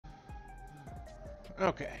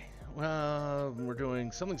Okay. Well, we're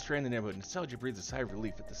doing something strange in the neighborhood. Nostalgia breathes a sigh of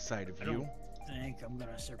relief at the sight of I you. don't think I'm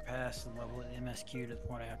gonna surpass the level of MSQ to the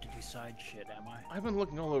point I have to do side shit, am I? I've been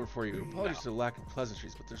looking all over for you. No. Apologies for the lack of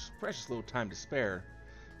pleasantries, but there's precious little time to spare.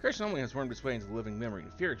 Creation only has wormed its way into the living memory,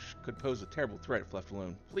 and fear could pose a terrible threat if left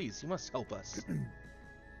alone. Please, you must help us.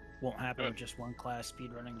 Won't happen Good. with just one class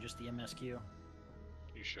speedrunning, just the MSQ.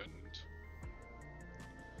 You shouldn't.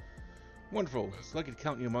 Wonderful. It's lucky to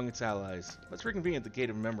count you among its allies. Let's reconvene at the Gate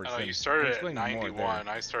of Memories. I know then. you I'll started at explain more there. 91.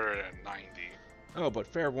 I started at 90. Oh, but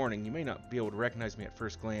fair warning, you may not be able to recognize me at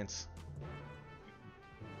first glance.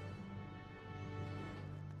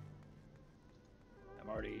 I'm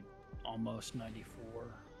already almost 94.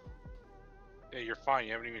 Yeah, you're fine.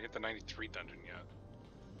 You haven't even hit the 93 dungeon yet.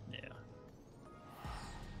 Yeah.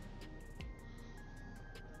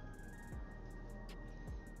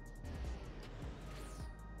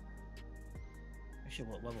 Actually,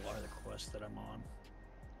 what level are the quests that I'm on?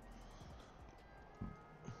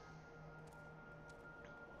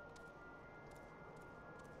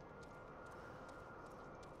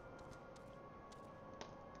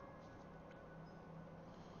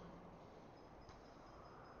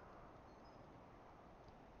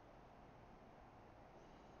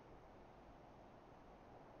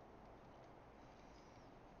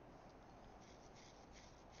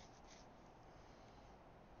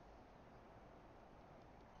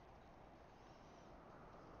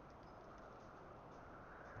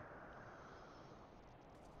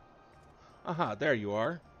 Aha, there you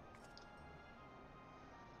are.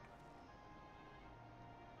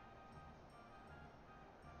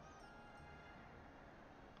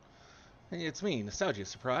 Hey, it's me, Nostalgia.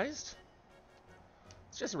 Surprised?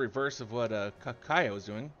 It's just a reverse of what Kakaya was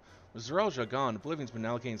doing. With Zerelja gone, Oblivion's been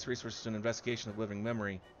allocating its resources to an investigation of living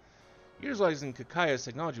memory. Utilizing Kakaya's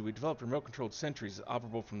technology, we developed remote-controlled sentries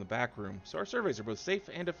operable from the back room, so our surveys are both safe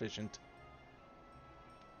and efficient.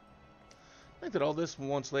 I think that all this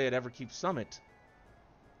once lay at Everkeep Summit.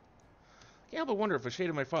 Can't help but wonder if a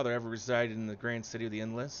shade of my father ever resided in the grand city of the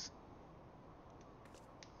Endless.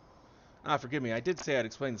 Ah, forgive me, I did say I'd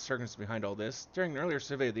explain the circumstances behind all this. During an earlier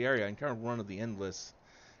survey of the area, I encountered one of the Endless.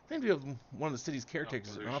 Claimed to be one of the city's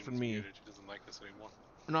caretakers and offered me Muted. She doesn't like us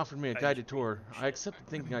anymore. a guided tour. I accepted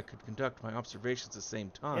thinking I could conduct my observations at the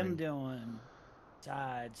same I'm time. doing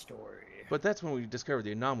side story. But that's when we discovered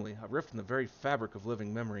the anomaly, a rift in the very fabric of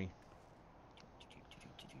living memory.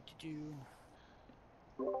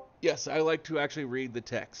 Yes, I like to actually read the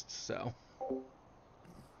text, so.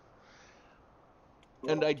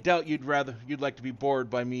 And I doubt you'd like to be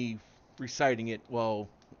bored by me reciting it while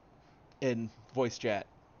in voice chat.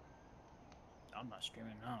 I'm not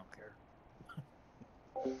streaming. I don't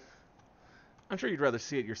care. I'm sure you'd rather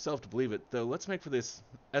see it yourself to believe it, though let's make for this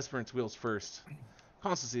Esperance Wheels first.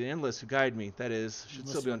 Constancy, the Endless who guide me, that is, should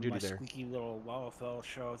still be on duty my there. Squeaky little Wallafell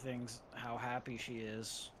show things how happy she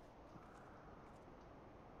is.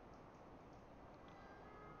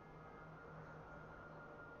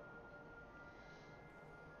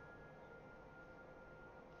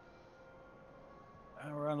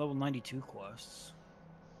 We're on level 92 quests.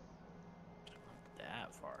 Not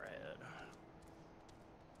that far ahead.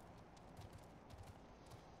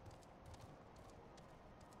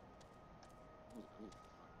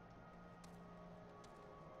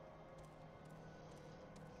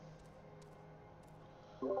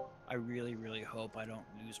 I really, really hope I don't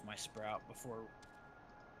lose my sprout before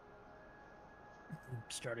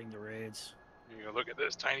starting the raids. You gonna look at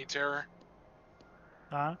this tiny terror?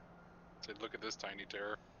 Huh? Said, look at this tiny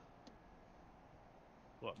terror.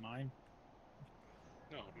 What, mine?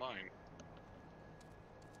 No, mine.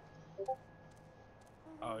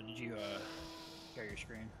 Oh, did you, share your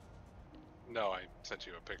screen? No, I sent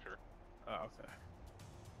you a picture. Oh, okay.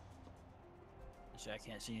 See, I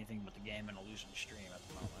can't see anything but the game and a losing stream at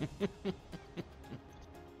the moment.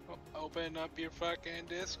 Open up your fucking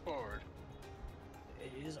Discord.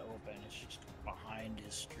 It is open, it's just behind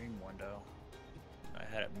his stream window. I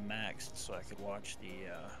had it maxed so I could watch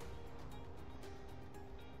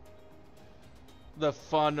The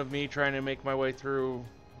fun of me trying to make my way through.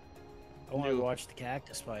 I wanted to watch the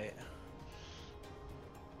cactus fight.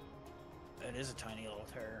 That is a tiny little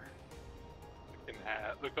terror. Fucking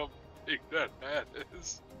hat. Look how big that hat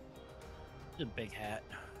is. It's a big hat.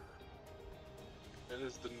 That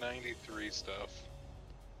is the 93 stuff.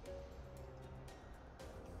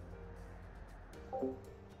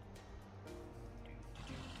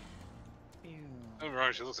 Don't get me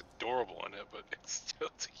wrong, she looks adorable in it, but it's a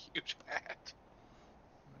huge hat.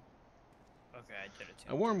 Okay, I did it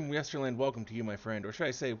too. A warm Westerland welcome to you, my friend, or should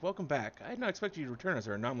I say, welcome back. I had not expected you to return as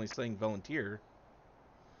our anomaly slaying volunteer.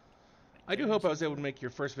 I do hope I was able to make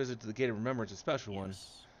your first visit to the Gate of Remembrance a special one.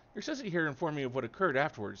 Yes. Your associate here informed me of what occurred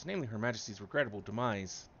afterwards, namely Her Majesty's regrettable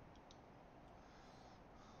demise.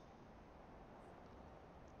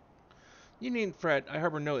 You needn't fret, I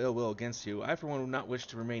harbor no ill will against you. I for one would not wish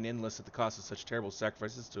to remain endless at the cost of such terrible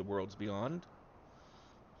sacrifices to worlds beyond.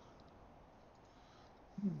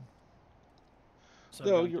 So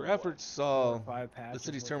Though down your to efforts what, 4 or saw 5 the patches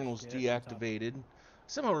city's worth of terminals shit on top of- deactivated,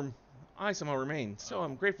 I somehow remain, so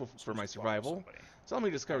I'm grateful for my Just follow survival. somebody. So let me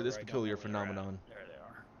discover Oh, this right down peculiar there where they're at. phenomenon. There they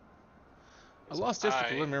are. A lost district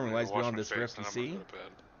of I living memory am gonna lies wash beyond my this face, rift, then you I'm gonna see. go to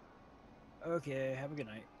bed. Okay, have a good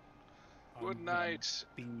night. Good I'm gonna night.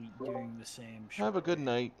 Be doing the same. Have a good shortly.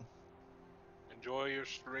 night. Enjoy your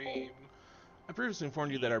stream. I previously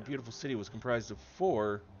informed you that our beautiful city was comprised of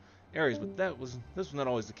 4 areas, but this was not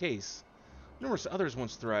always the case. Numerous others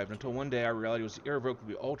once thrived, until one day our reality was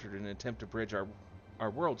irrevocably altered in an attempt to bridge our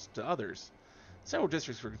worlds to others. Several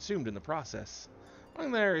districts were consumed in the process.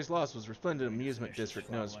 Among the areas lost was a resplendent amusement Finish this district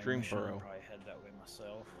known as following mission, I'll Dreamborough. probably head that way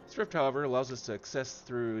myself. This rift, however, allows us to access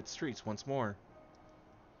through its streets once more.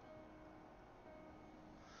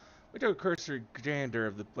 We took a cursory gander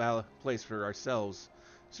of the place for ourselves,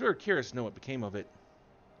 so we were curious to know what became of it.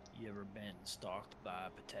 You ever been stalked by a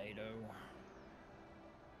potato?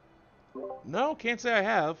 No, can't say I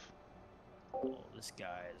have. Well, this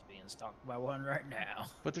guy is being stalked by one right now.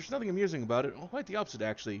 But there's nothing amusing about it. Quite the opposite,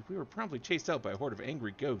 actually. We were promptly chased out by a horde of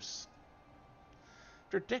angry ghosts.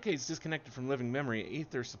 After decades disconnected from living memory and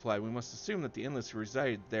ether supply, we must assume that the endless who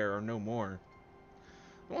reside there are no more.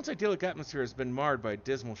 The once idyllic atmosphere has been marred by a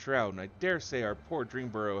dismal shroud, and I dare say our poor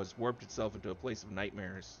Dreamborough has warped itself into a place of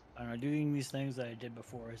nightmares. I don't know, doing these things that I did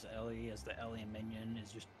before as the Ellie minion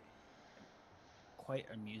is just quite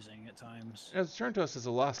amusing at times. It has returned to us as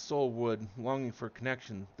a lost soul would, longing for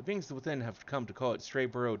connection. The beings within have come to call it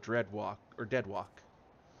strayborough deadwalk.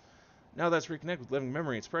 Now that's reconnected with living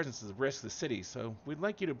memory, its presence is a risk to the city, so we'd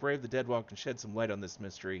like you to brave the deadwalk and shed some light on this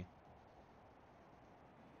mystery.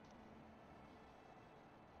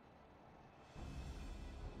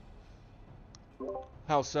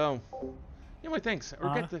 How so? Yeah, my thanks. I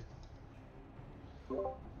regret the...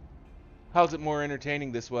 How's it more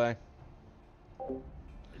entertaining this way?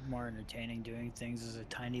 More entertaining doing things as a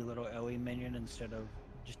tiny little Ellie minion instead of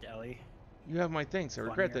just Ellie. You have my thanks. I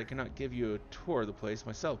regret that I Funnier. cannot give you a tour of the place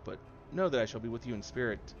myself, but know that I shall be with you in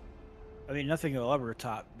spirit. I mean, nothing will ever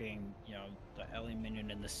top being, you know, the Ellie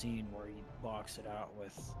minion in the scene where he boxed it out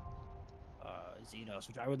with Xenos,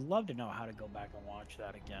 which I would love to know how to go back and watch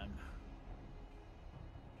that again.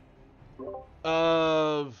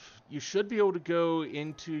 You should be able to go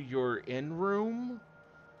into your in room.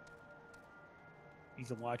 You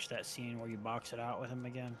can watch that scene where you box it out with him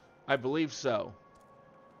again. I believe so.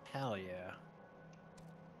 Hell yeah.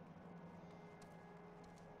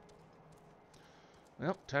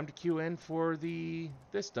 Well, time to queue in for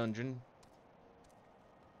this dungeon.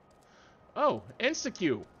 Oh,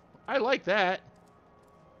 insta-queue. I like that.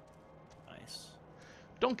 Nice.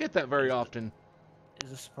 Don't get that very often. Is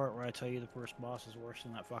this the part where I tell you the first boss is worse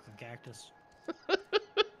than that fucking cactus?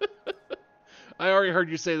 I already heard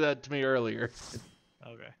you say that to me earlier.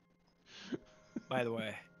 Okay. By the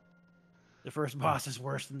way, the first boss is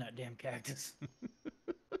worse than that damn cactus.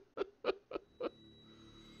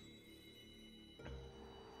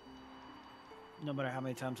 No matter how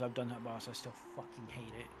many times I've done that boss, I still fucking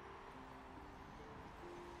hate it.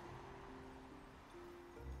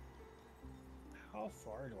 How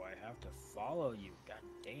far do I have to follow you? God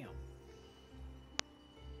damn.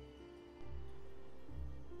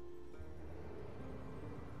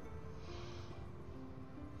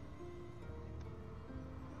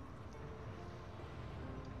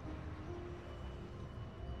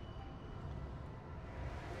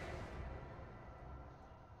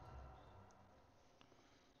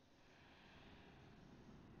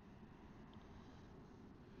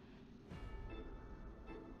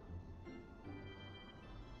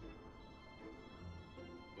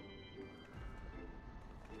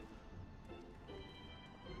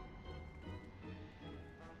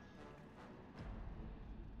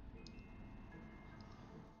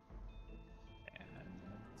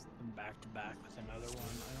 And back to back with another one.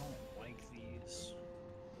 I don't like these.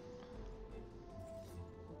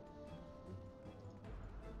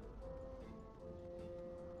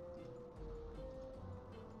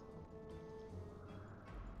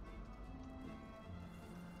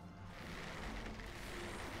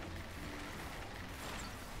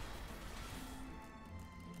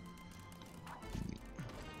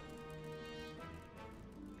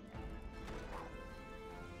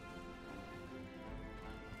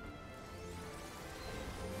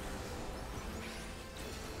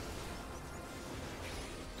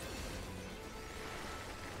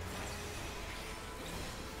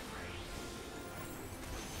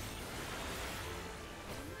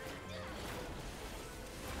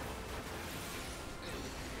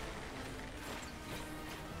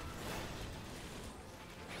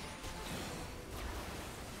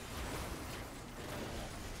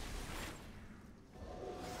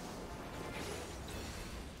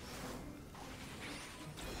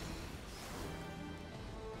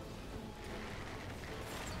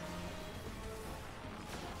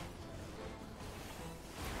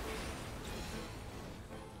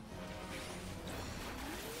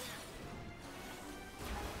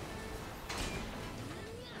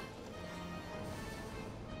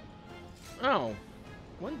 Oh,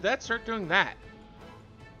 when did that start doing that?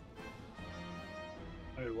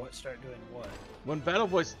 Wait, what? Start doing what? When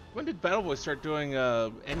did Battle Boy start doing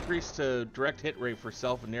increase to direct hit rate for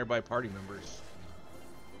self and nearby party members?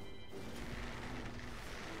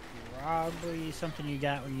 Probably something you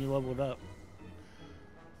got when you leveled up.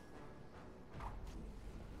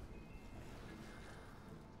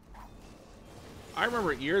 I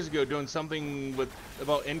remember years ago doing something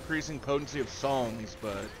about increasing potency of songs,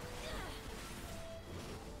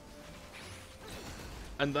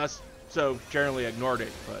 and thus so generally ignored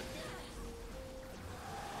it, but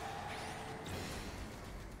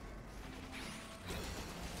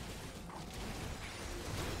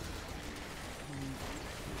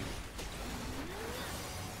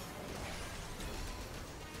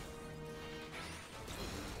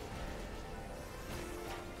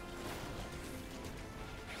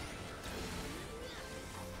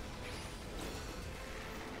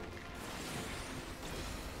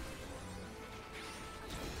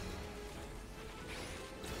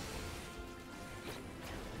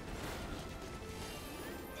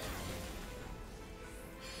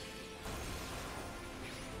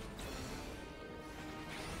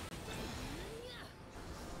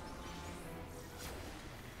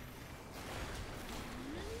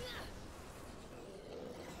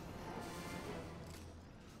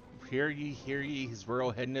hear ye, his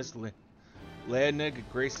royal headness Leonig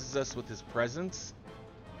graces us with his presence.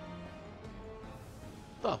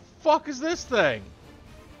 The fuck is this thing?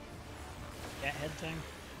 That head thing?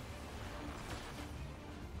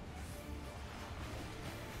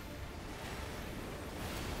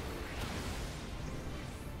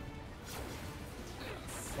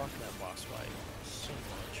 Fuck that boss fight so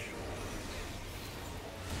much.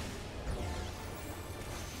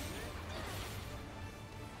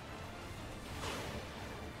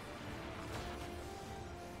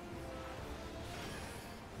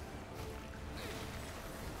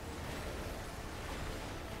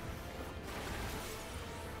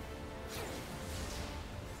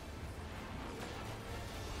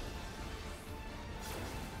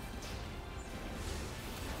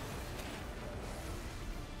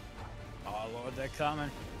 Oh Lord, they're coming.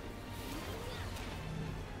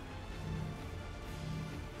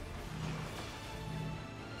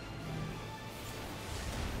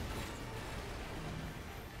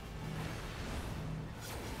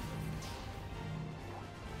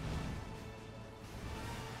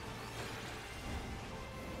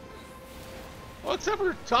 Well, except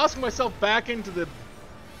for tossing myself back into the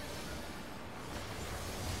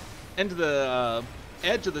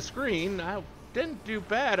edge of the screen, I didn't do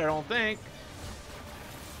bad, I don't think.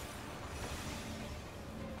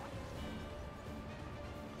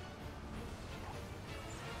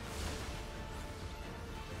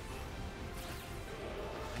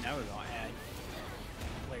 Now we're gonna add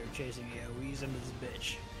player chasing AoEs into this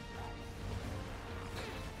bitch.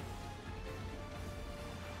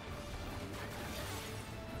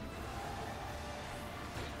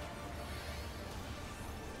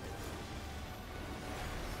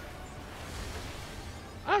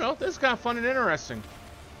 I don't know, this is kind of fun and interesting.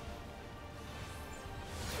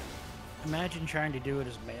 Imagine trying to do it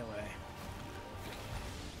as melee.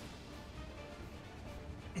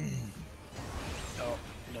 Oh,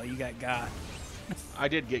 no, you got. I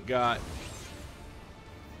did get got.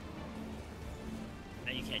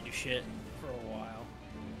 Now you can't do shit for a while.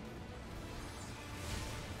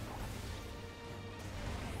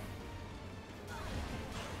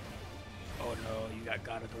 Oh no, you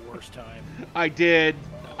got at the worst time. I did.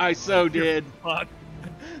 I so did. Fuck.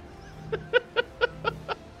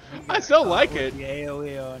 I still like With it. the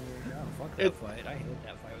AoE on your... Oh, fuck that fight. I hate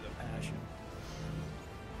that fight with a passion.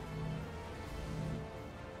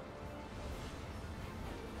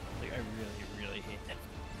 Like, I really, really hate that.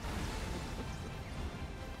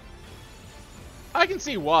 I can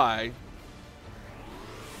see why.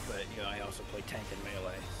 But, you know, I also play tank and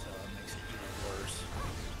melee, so it makes it even worse.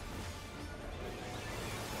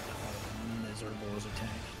 I'm miserable as a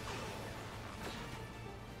tank.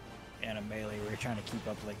 And a melee where you're trying to keep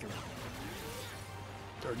up like your...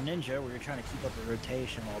 Or ninja where you're trying to keep up the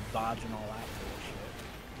rotation while dodging all that bullshit.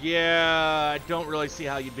 Yeah, I don't really see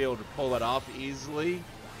how you'd be able to pull that off easily.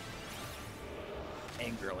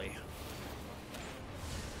 Angrily.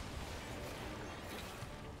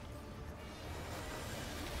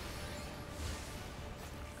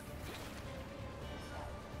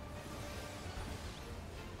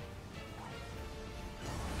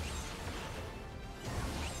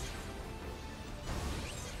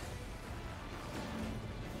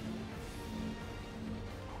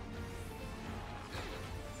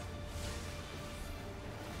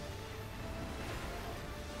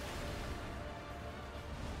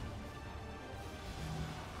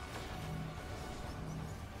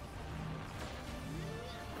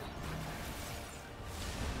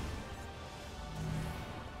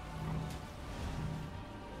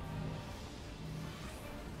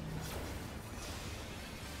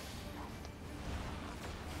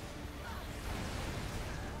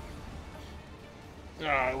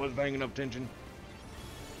 Ah, I was banging up tension.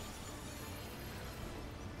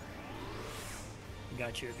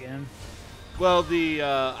 Got you again. Well,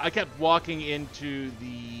 I kept walking into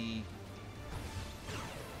the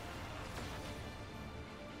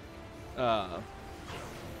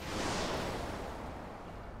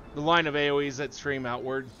line of AoEs that stream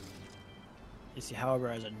outward. You see, however,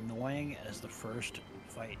 as annoying as the first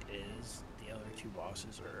fight is, the other two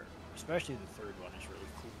bosses are, especially the third one, is really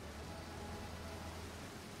cool.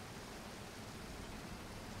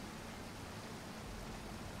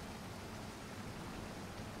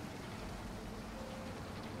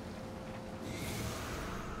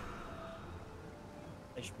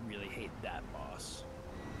 I just really hate that boss.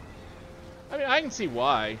 I mean, I can see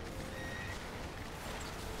why.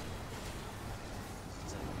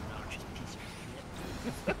 It's an obnoxious piece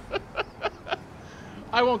of shit.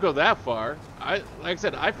 I won't go that far. Like I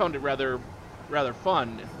said, I found it rather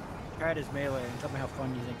fun. Try it as melee and tell me how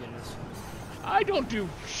fun you think it is. I don't do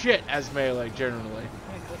shit as melee generally.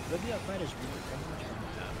 Hey, go do that fight as really fun.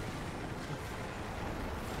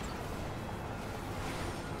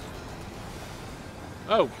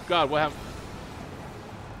 Oh God, what happened?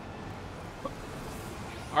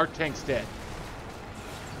 Our tank's dead.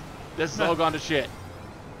 This is all gone to shit.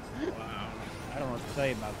 Wow. I don't know what to tell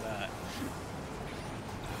you about that.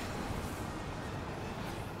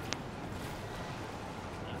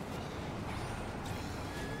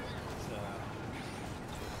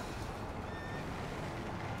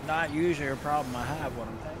 Not usually a problem I have when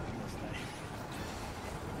I'm tanking this thing.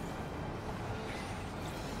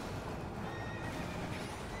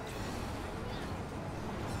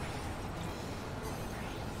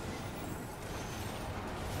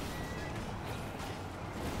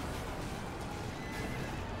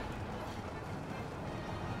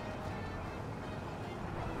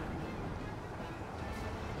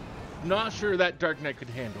 Not sure that Dark Knight could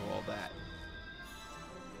handle all that.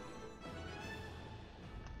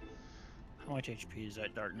 How much HP does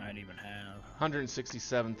that Dark Knight even have?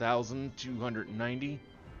 167,290.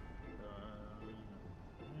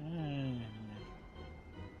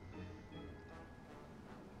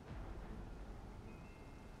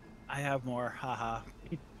 I have more, haha.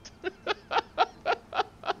 Actually,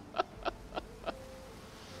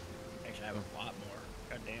 I have a lot more.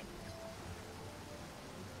 God damn.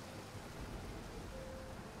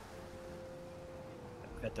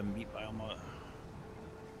 I've got them beat by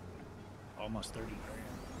almost 30 grand.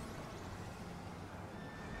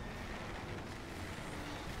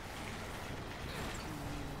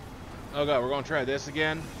 Oh God, we're gonna try this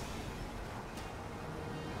again.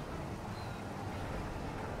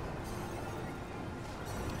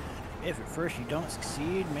 If at first you don't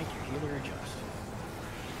succeed, make your healer adjust.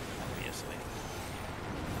 Obviously.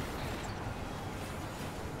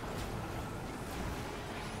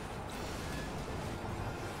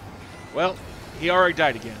 Well, he already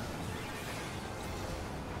died again.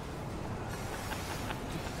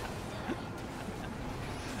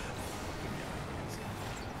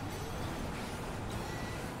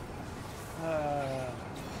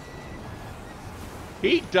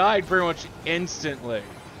 He died pretty much instantly.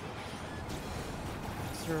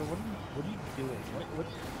 Sir, what are you doing?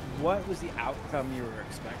 What was the outcome you were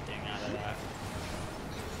expecting out of that?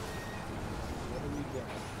 What are we doing?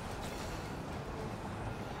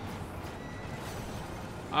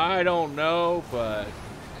 I don't know, but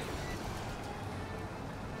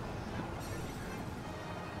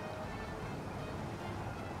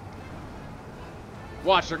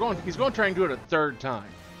watch, he's going to try and do it a third time.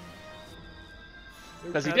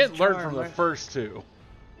 Because he didn't learn from the first two.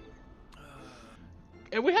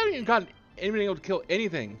 And we haven't even gotten anybody able to kill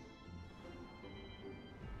anything.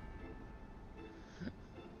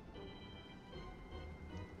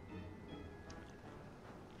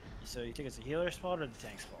 So you think it's the healer's fault or the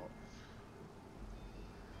tank's fault?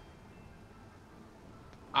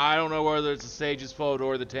 I don't know whether it's the sage's fault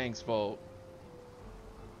or the tank's fault.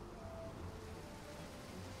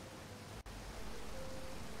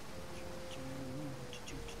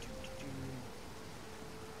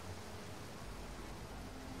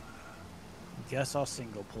 Guess I'll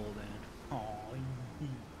single pull then. Oh.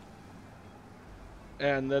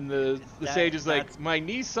 And then the sage is like, my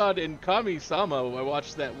Nissan in Kami-sama, I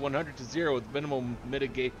watched that 100 to 0 with minimum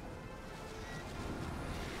mitigate.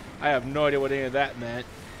 I have no idea what any of that meant.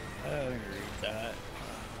 I didn't read that.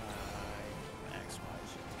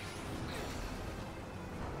 Maximize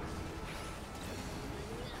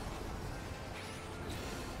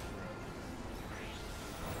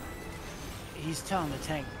it. He's telling the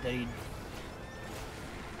tank that he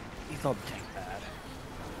called the tank bad.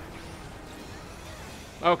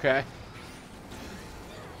 Okay.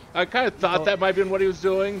 I kind of thought that might have been what he was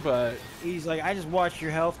doing, but He's like, I just watched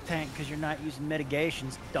your health tank because you're not using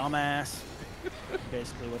mitigations, dumbass.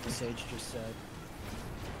 Basically what the sage just said.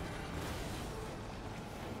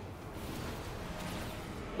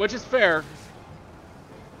 which is fair.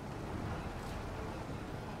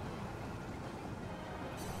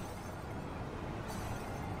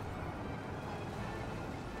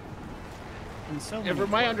 And from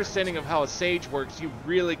my understanding of how a sage works, you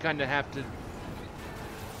really kind of have to.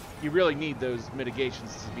 You really need those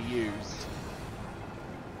mitigations to be used.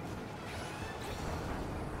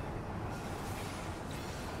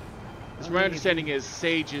 Because my understanding is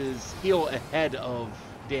sages heal ahead of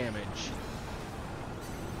damage.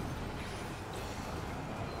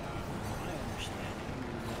 My understanding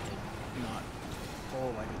is not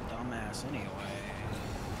pull like a dumbass anyway.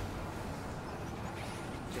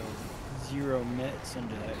 Go 0 mitts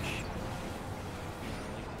into that shit.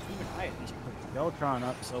 Even I at least put the Beltron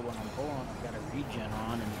up so when I'm pulling, I've got a regen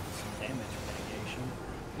on and some damage mitigation.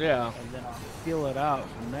 Yeah. And then I'll feel it out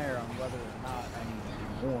from there on whether or not I need to do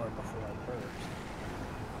more before I burst.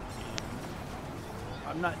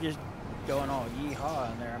 I'm not just going all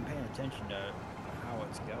yeehaw in there. I'm paying attention to how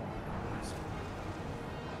it's going. So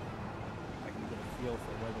I can get a feel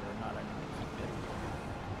for whether or not I need to keep it.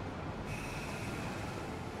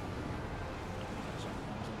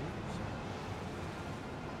 Sometimes I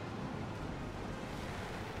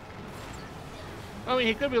do. I mean,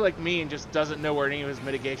 he could be like me and just doesn't know where any of his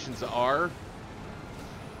mitigations are.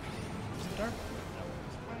 It's dark. That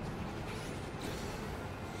wouldn't surprise me.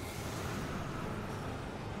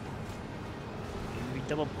 Maybe we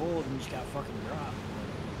double pulled and just got fucking dropped.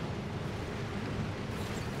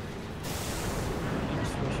 You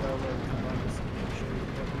switch over and come on this and show you the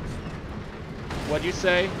difference. What'd you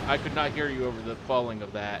say? I could not hear you over the falling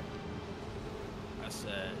of that. I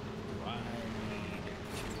said, do I need to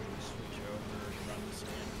switch over and run the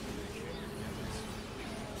scan to show you the difference?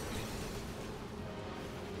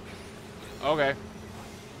 Okay.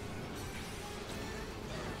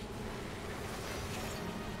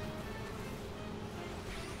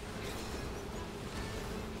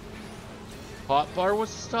 Hotbar was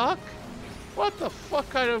stuck? What the fuck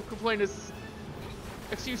kind of complaint is...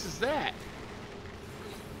 excuse is that?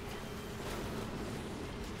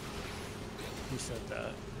 Who said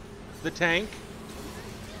that? The tank?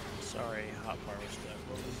 Sorry, hotbar was stuck.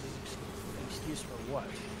 What was the excuse for what?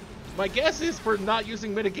 My guess is for not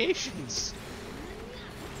using mitigations.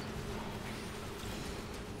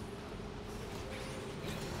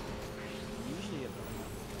 Usually if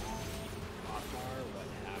I'm on hotbar, what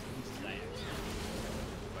happens is I actually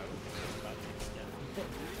about the extent.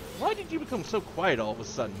 Why did you become so quiet all of a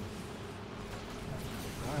sudden?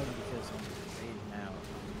 Probably because I'm fading out.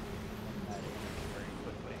 I'm not in very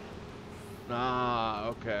quickly. Ah,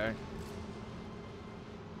 okay.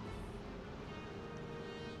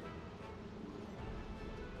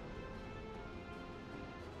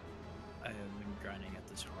 I have been grinding at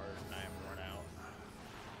this hard and I am run out.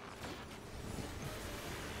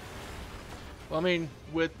 Well, I mean,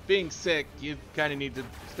 with being sick, you kind of need to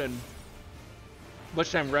spend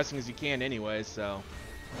much time resting as you can anyway, so...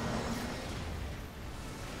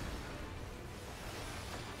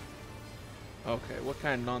 Okay, what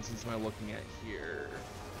kind of nonsense am I looking at here?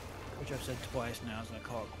 Which I've said twice now, so I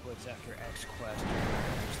call it quits after X quest.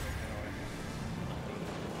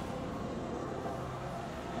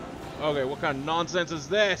 Okay, what kind of nonsense is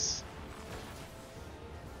this?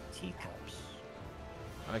 Teacups.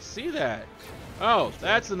 I see that. Oh,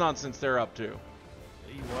 that's the nonsense they're up to.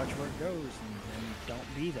 You watch where it goes and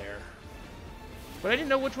don't be there. But I didn't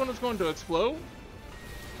know which one was going to explode.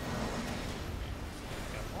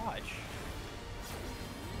 I watch.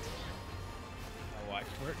 I watch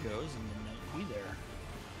where it goes and then don't be there.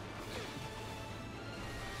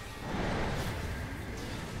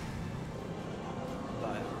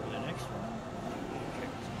 But for the next one, check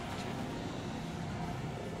this out too.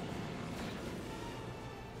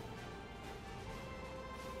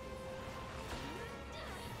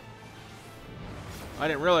 I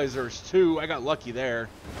didn't realize there was two. I got lucky there.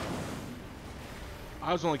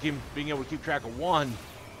 I was only being able to keep track of one.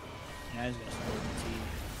 Yeah, I was gonna spill the tea.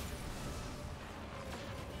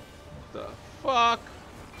 What the fuck?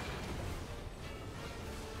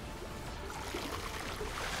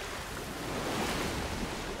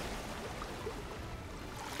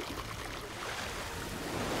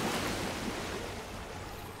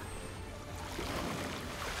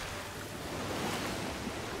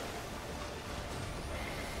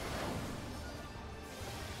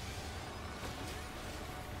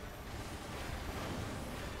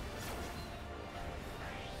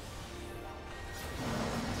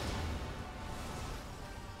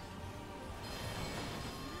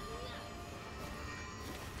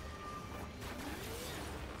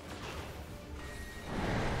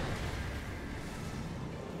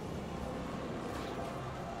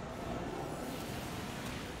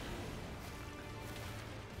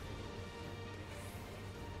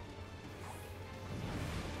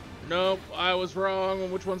 Nope, I was wrong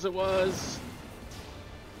on which ones it was.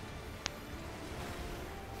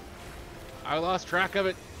 I lost track of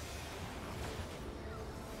it.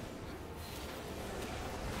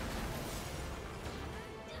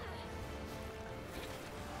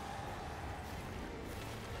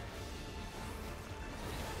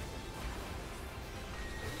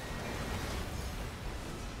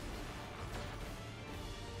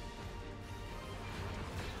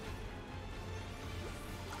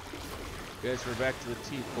 Guys, we're back to the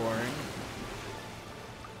tea pouring.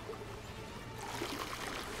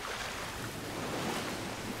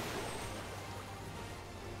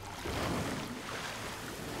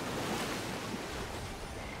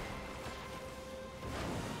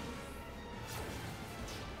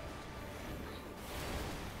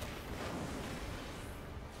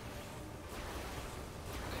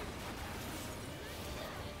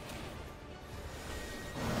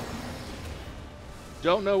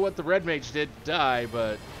 Don't know what the red mage did to die,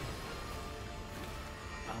 but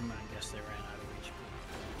I guess they ran out of HP.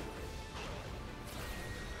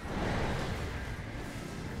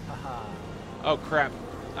 Haha. oh crap.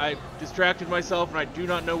 I distracted myself and I do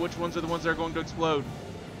not know which ones are the ones that are going to explode.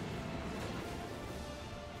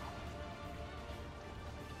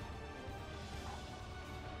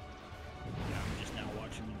 Yeah, I'm just now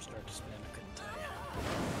watching them start to spin. I couldn't tell you.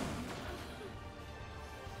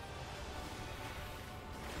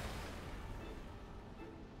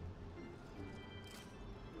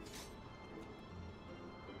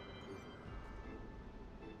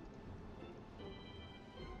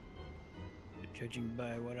 Judging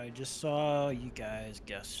by what I just saw, you guys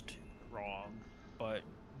guessed wrong, but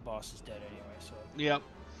boss is dead anyway, so. Yep.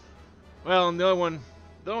 Well, and the one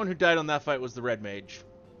who died on that fight was the red mage.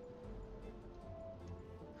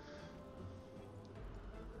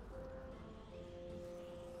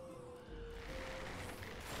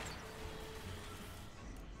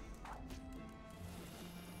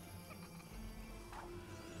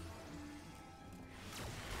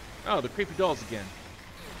 Oh, the creepy dolls again.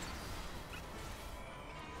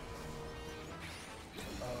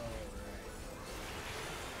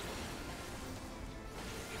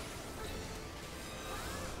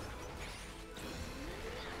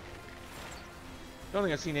 Don't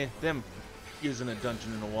think I've seen them using a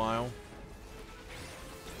dungeon in a while.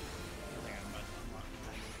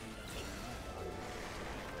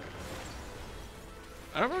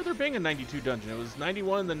 I don't remember there being a 92 dungeon. It was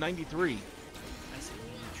 91 and then 93. I said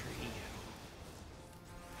 93.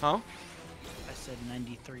 Huh? I said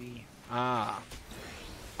 93. Ah.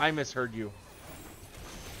 I misheard you.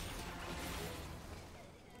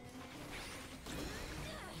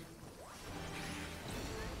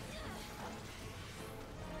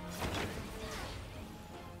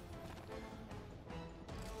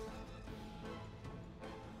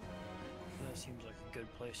 That seems like a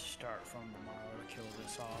good place to start from tomorrow to kill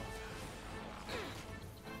this off.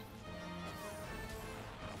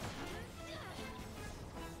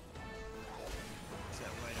 Is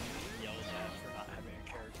that right? I'm getting yelled at for not having a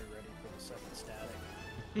character ready for the second static.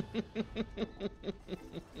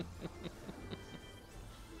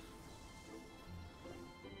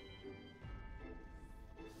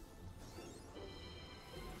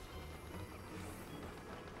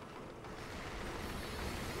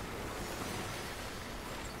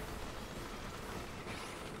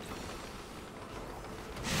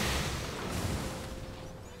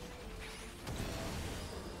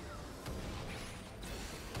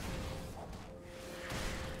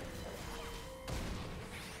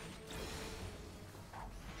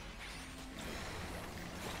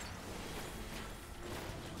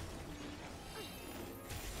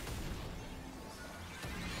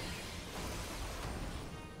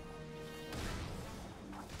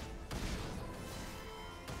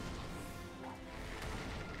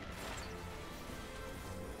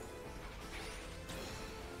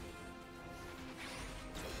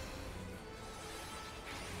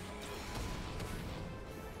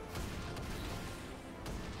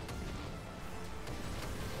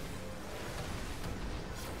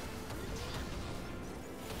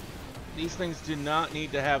 These things do not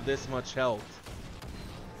need to have this much health.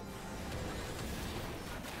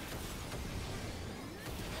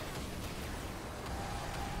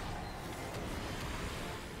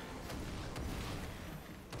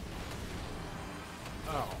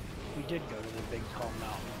 Oh, we did go to the big tall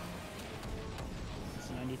mountain.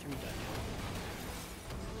 It's 93 dungeon.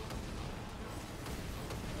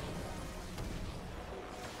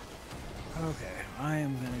 Okay, I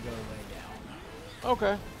am gonna go lay down.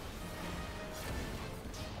 Okay.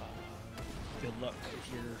 Good luck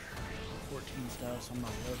with your 14 stuff. I'm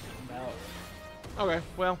gonna look about Okay,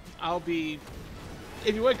 well, I'll be...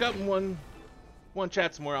 If you wake up and one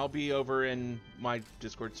chat some more, I'll be over in my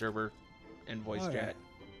Discord server and voice Okay.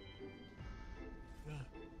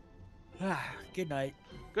 chat. Good night.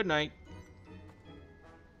 Good night.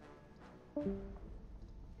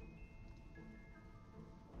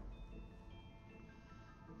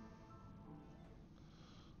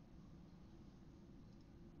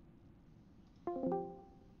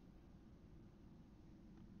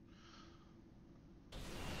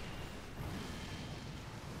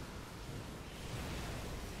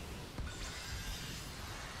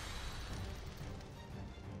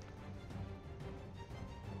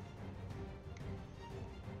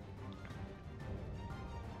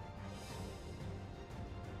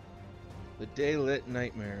 The Daylit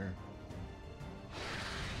Nightmare.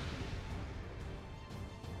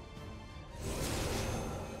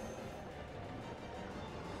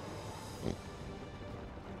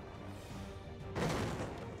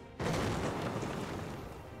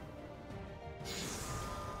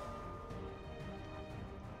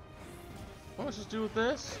 What am I supposed to do with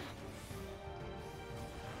this?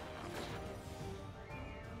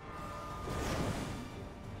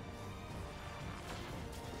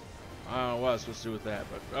 I don't know what I was supposed to do with that,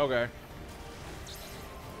 but okay.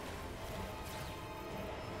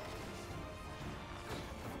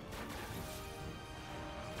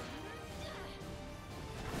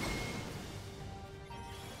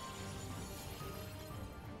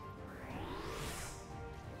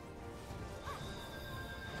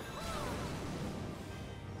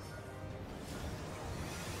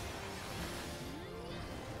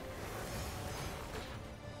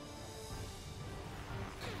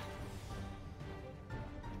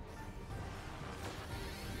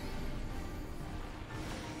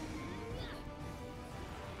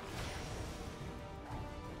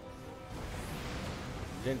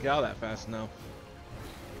 Didn't get out that fast enough.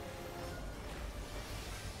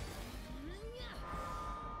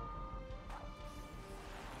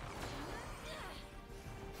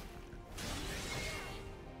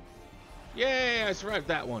 Yay, I survived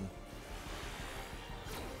that one.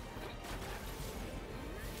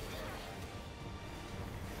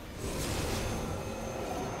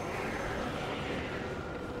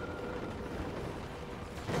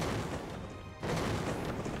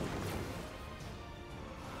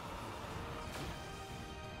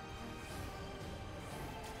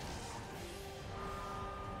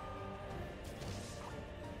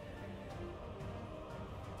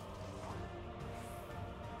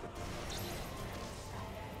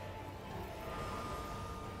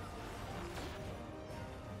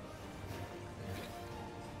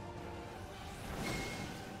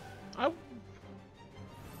 I...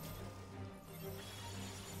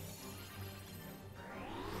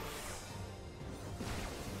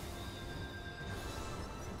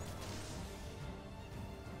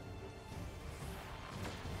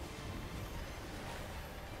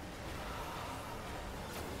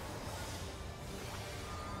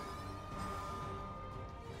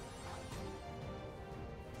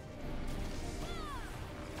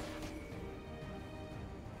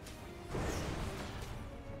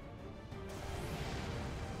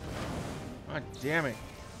 God damn it.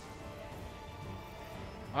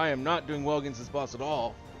 I am not doing well against this boss at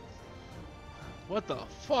all. What the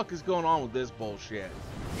fuck is going on with this bullshit?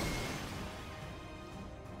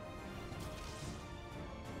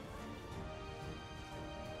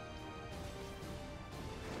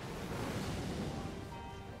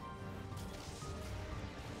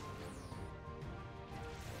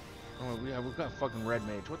 Oh, we've got fucking red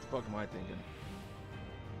mage. What the fuck am I thinking?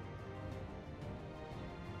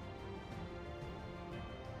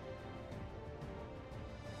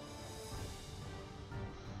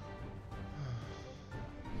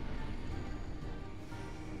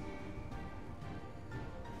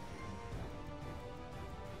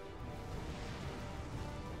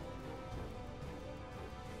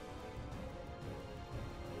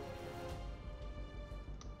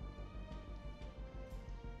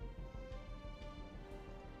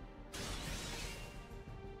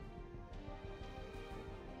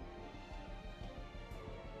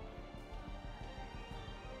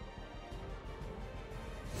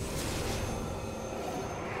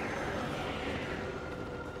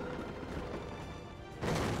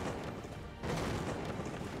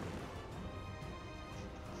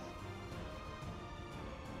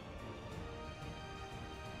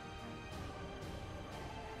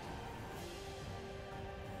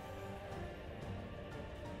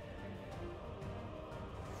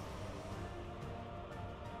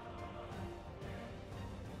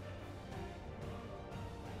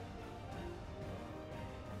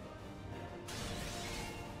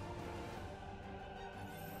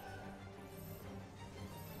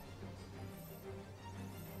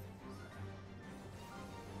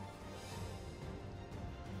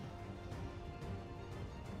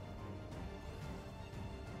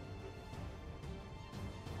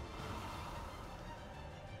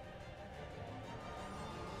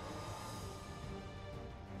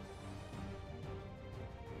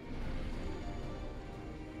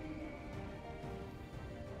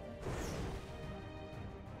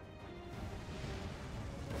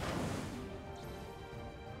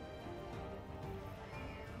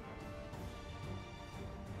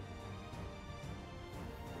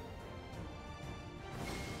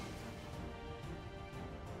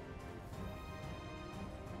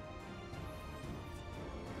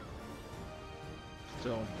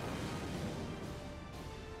 So,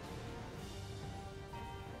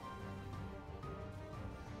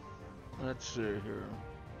 let's see here.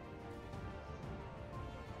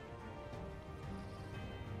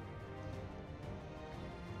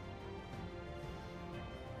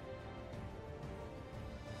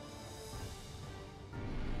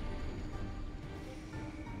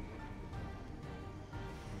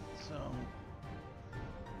 So,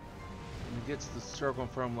 when he gets the circle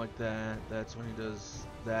from like that, that's when he does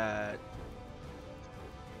that.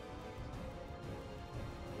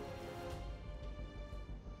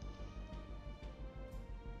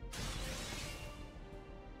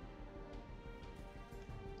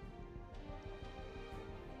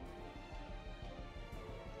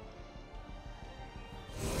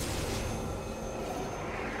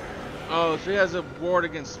 Oh, so he has a ward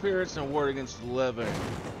against spirits and a ward against the living.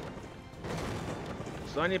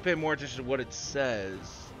 So I need to pay more attention to what it says.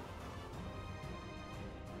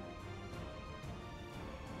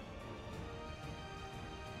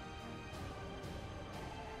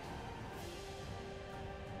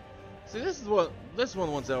 See, this is one of the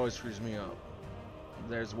ones that always screws me up.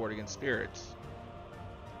 There's a ward against spirits.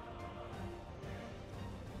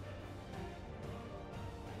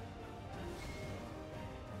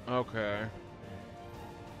 Okay.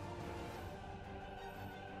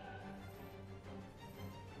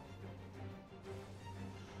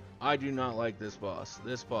 I do not like this boss.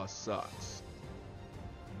 This boss sucks.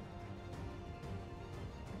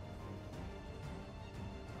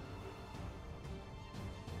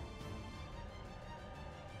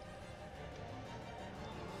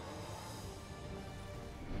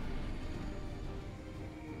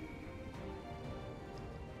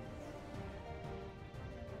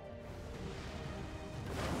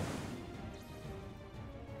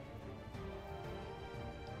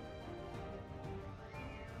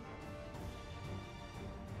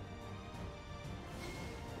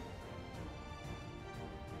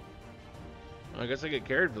 I guess I get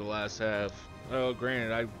carried for the last half. Oh,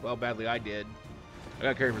 granted, how badly I did. I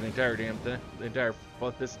got carried for the entire damn thing,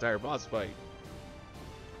 this entire boss fight.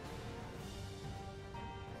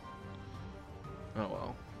 Oh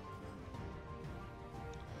well.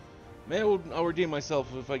 Maybe I'll redeem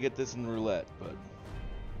myself if I get this in roulette, but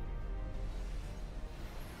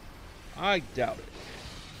I doubt it.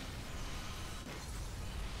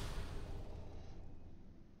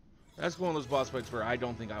 That's one of those boss fights where I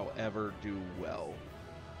don't think I'll ever do well.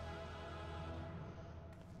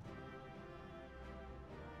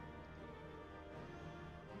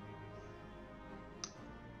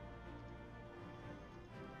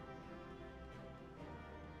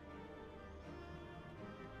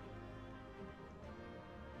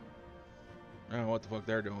 I don't know what the fuck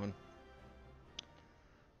they're doing.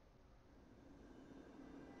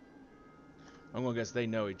 I'm gonna guess they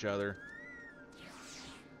know each other.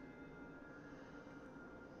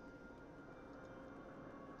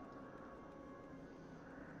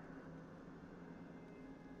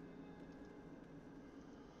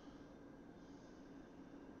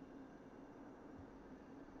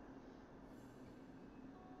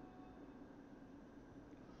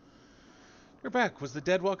 We're back. Was the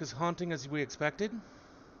deadwalk as haunting as we expected?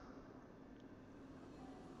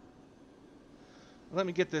 Let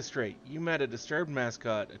me get this straight. You met a disturbed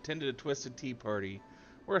mascot, attended a twisted tea party,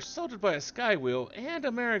 were assaulted by a sky wheel and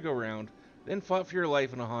a merry-go-round, then fought for your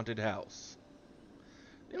life in a haunted house.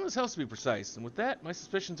 The endless house to be precise, and with that, my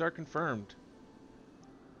suspicions are confirmed.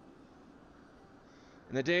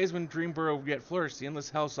 In the days when Dreamborough yet flourished, the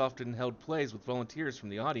endless house often held plays with volunteers from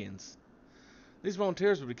the audience. These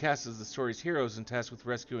volunteers would be cast as the story's heroes and tasked with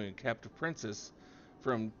rescuing a captive princess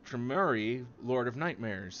from Tremori, Lord of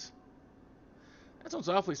Nightmares. That sounds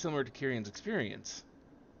awfully similar to Kyrion's experience.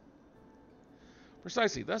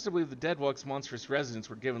 Precisely, thus I believe the Deadwalk's monstrous residents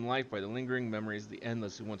were given life by the lingering memories of the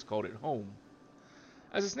Endless who once called it home.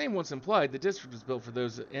 As its name once implied, the district was built for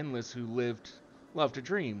those Endless who loved to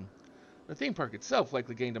dream. The theme park itself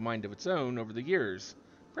likely gained a mind of its own over the years.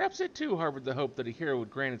 Perhaps it too harbored the hope that a hero would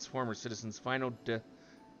grant its former citizens' final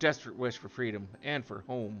desperate wish for freedom and for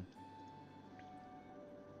home.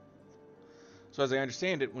 So as I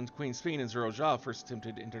understand it, when Queen Speen and Zerojah first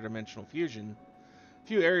attempted interdimensional fusion,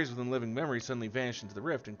 few areas within living memory suddenly vanished into the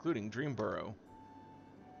rift, including Dreamborough.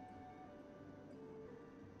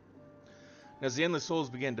 And as the endless souls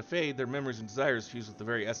began to fade, their memories and desires fused with the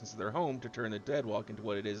very essence of their home to turn the Deadwalk into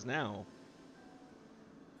what it is now.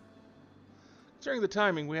 Concerning the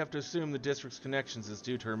timing, we have to assume the district's connections is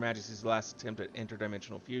due to Her Majesty's last attempt at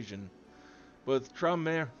interdimensional fusion. But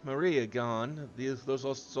with Maria gone, those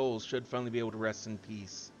lost souls should finally be able to rest in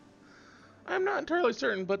peace. I'm not entirely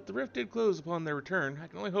certain, but the rift did close upon their return. I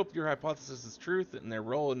can only hope your hypothesis is truth and their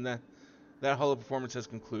role in that hollow performance has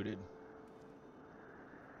concluded.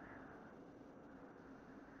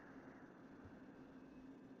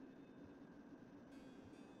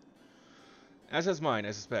 As has mine,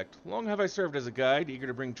 I suspect. Long have I served as a guide, eager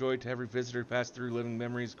to bring joy to every visitor who passed through living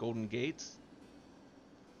memory's golden gates.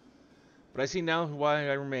 But I see now why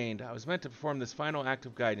I remained. I was meant to perform this final act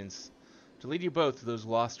of guidance, to lead you both to those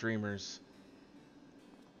lost dreamers.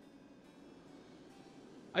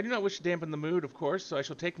 I do not wish to dampen the mood, of course, so I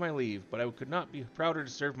shall take my leave, but I could not be prouder to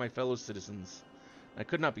serve my fellow citizens. I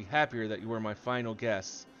could not be happier that you were my final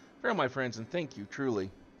guests. Farewell, my friends, and thank you, truly.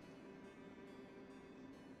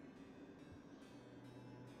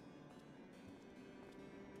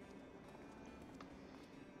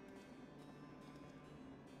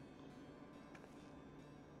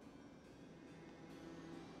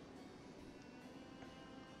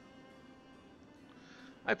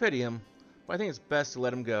 I pity him, but I think it's best to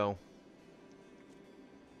let him go.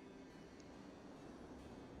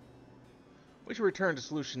 We should return to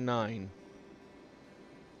Solution 9.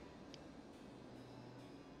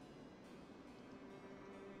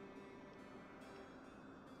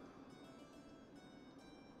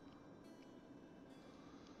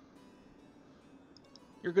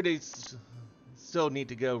 Your good deeds still need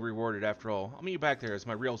to go rewarded after all. I'll meet you back there as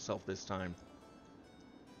my real self this time.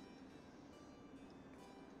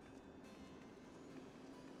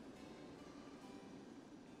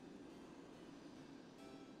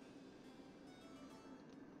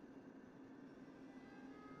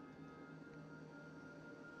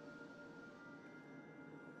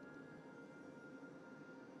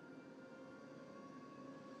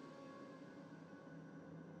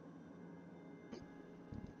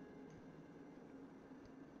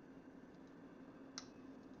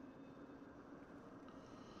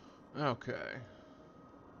 Okay.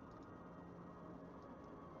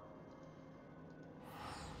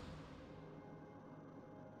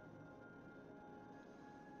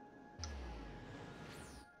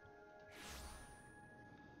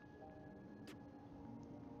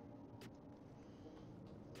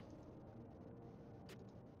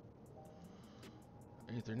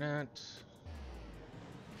 Ethernet.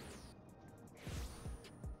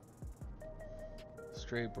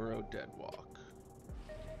 Strayborough, deadwalk.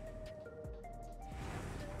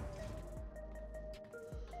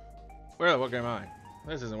 Where the fuck am I?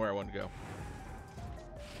 This isn't where I want to go.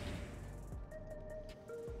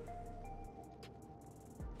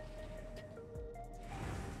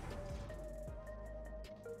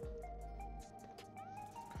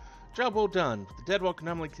 Job well done. With the deadwalk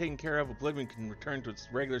anomaly taken care of, Oblivion can return to its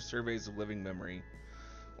regular surveys of living memory.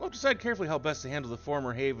 We'll have to decide carefully how best to handle the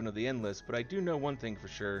former haven of the Endless, but I do know one thing for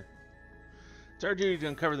sure. It's our duty to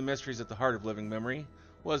uncover the mysteries at the heart of living memory,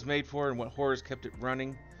 what it was made for and what horrors kept it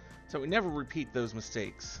running, so we never repeat those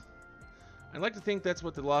mistakes. I'd like to think that's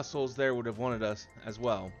what the lost souls there would have wanted us as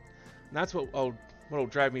well. And that's what'll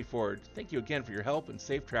drive me forward. Thank you again for your help and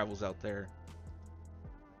safe travels out there.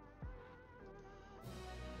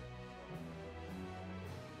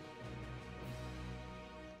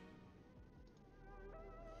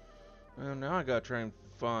 Well, now I gotta try and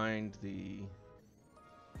find the...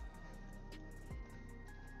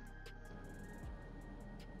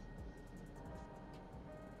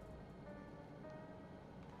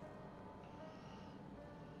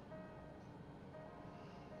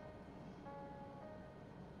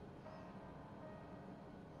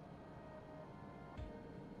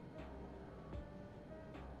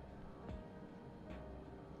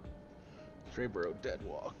 Strayborough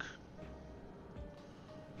deadwalk.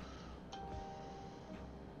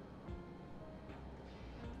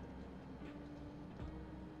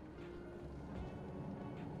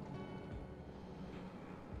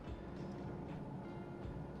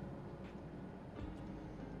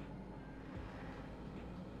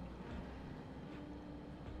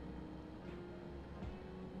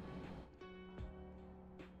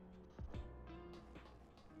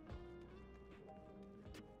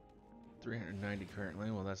 $390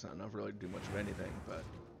 currently. Well, that's not enough really to do much of anything, but...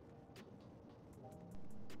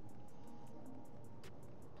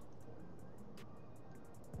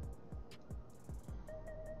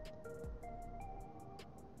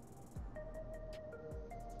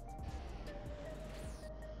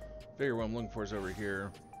 figure what I'm looking for is over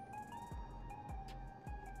here.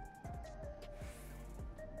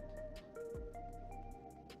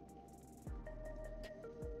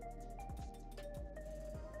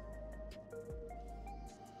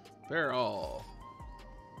 They're all.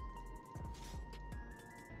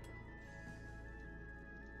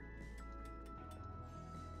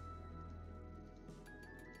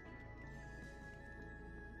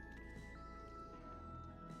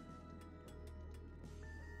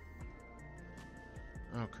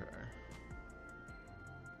 Okay.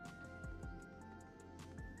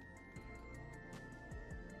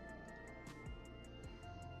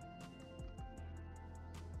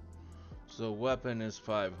 So weapon is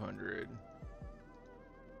 500.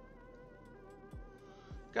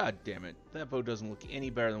 God damn it. That bow doesn't look any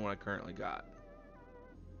better than what I currently got.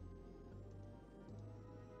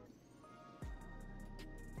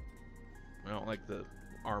 I don't like the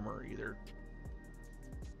armor either.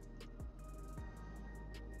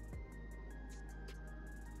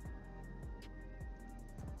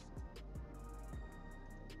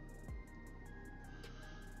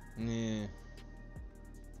 Nah.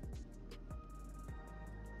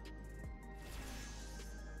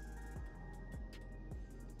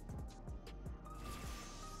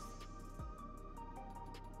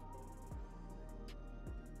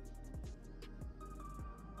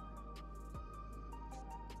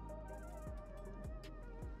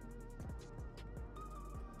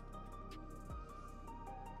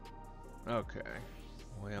 Okay.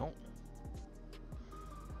 Well.